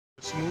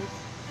smooth.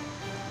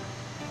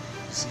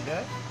 See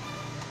that?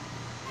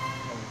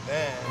 And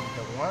then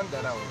the one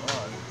that I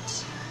want,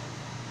 it's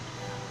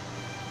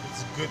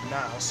good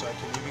now, so I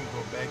can even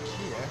go back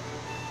here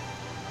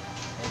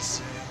and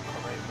say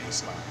correct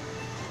baseline.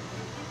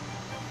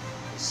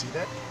 See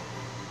that?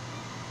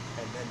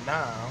 And then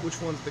now,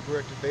 Which one's the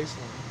corrected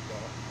baseline?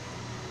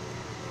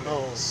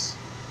 no.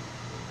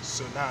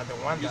 So now the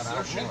one You that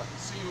I search it. want.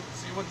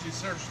 See what you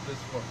searched this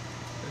for.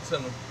 It's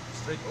a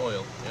straight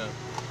oil. Yeah.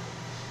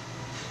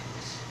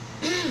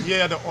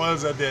 Yeah, the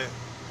oils are there.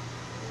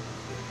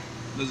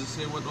 Does it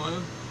say what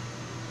oil?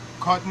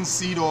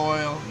 Cottonseed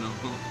oil, No.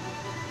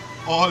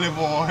 olive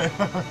oil,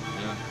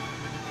 Yeah.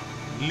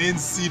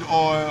 linseed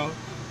oil.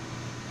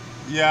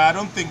 Yeah, I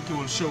don't think it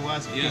will show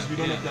us because Yeah. we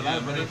don't yeah, have the yeah,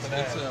 library but for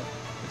that.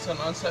 it's an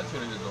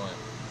unsaturated oil.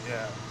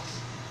 Yeah.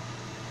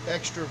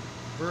 Extra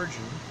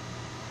virgin.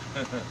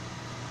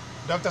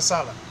 Dr.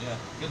 Sala. Yeah.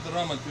 Get the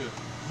ramen too.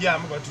 Yeah,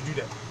 I'm about to do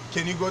that.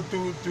 Can you go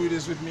through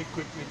this with me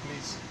quickly,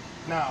 please?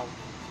 Now,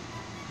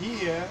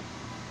 here,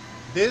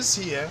 this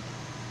is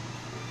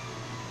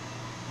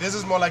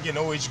more like an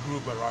OH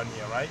group around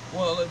here, right?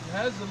 Well, it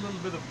has a little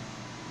bit of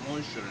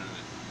moisture in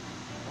it.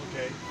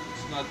 Okay.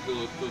 It's not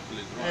totally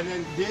dry. And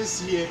then this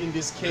here, in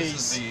this case,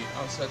 This is the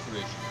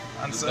unsaturation.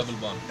 The double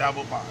bond.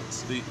 Double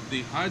bonds. The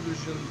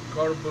hydrogen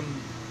carbon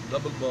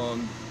double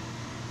bond.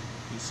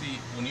 You see,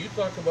 when you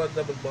talk about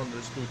double bond,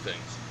 there's two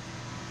things.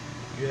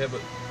 You have a,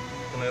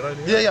 can I write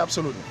here? Yeah,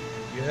 absolutely.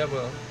 You have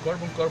a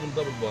carbon-carbon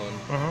double bond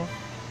Uh-huh.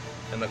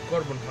 and a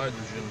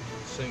carbon-hydrogen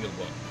single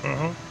bond.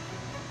 Uh-huh.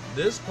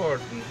 This part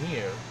in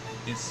here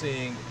is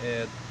saying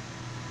at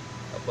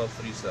above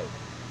 370.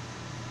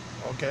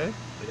 Okay.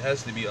 It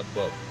has to be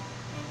above.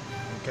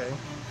 Okay.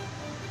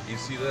 You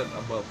see that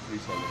above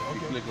 370. You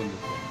Okay. click on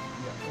this one.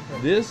 Yeah.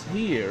 Okay. This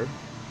here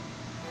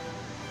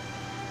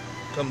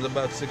comes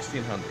about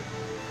 1600.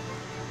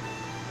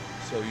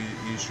 So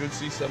you should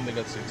see something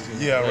at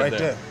 1600. Yeah, right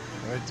there.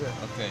 Right there.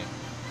 Okay.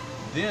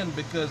 Then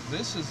because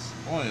this is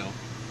oil,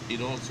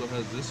 it also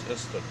has this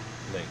ester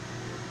link.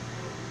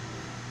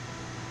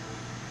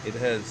 It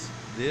has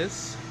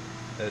this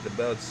at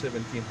about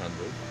 1700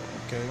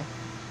 Okay.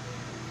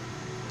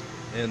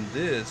 and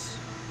this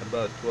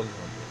about 1200.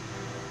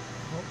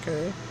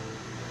 Okay.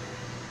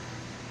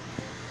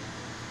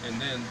 And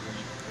then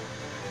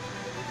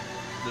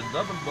the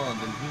double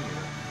bond in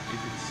here, if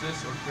it's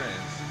cis or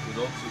trans, would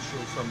also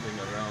show something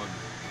around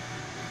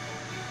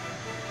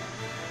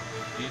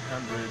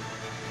 800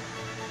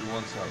 to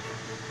 1000.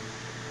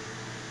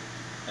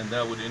 And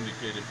that would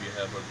indicate if you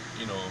have a,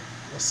 you know,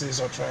 Cis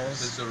or trans.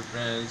 cis or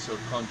trans or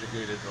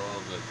conjugated or all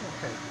of that.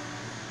 Okay.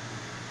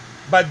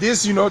 But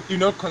this, you're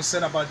not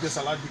concerned about this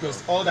a lot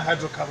because all the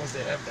hydrocarbons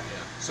they have that.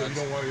 Yeah. So you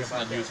don't worry It's about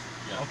not that. used.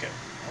 Yeah. Okay.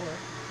 All right.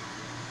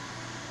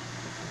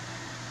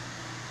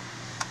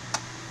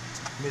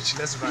 Mitch,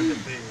 let's run the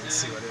thing and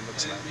see what it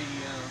looks And like. the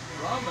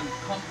ramen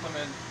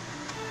complement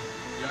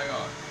the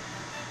IR.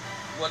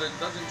 What it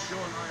doesn't show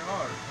in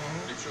IR,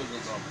 it shows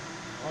on ramen.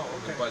 Oh,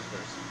 And vice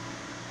versa.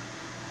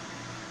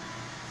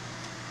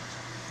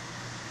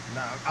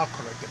 Now I'll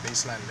correct the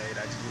baseline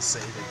later. I didn't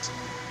save it.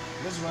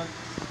 Let's run.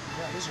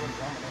 Yeah, let's run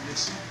ramen on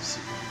this.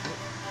 See what we do.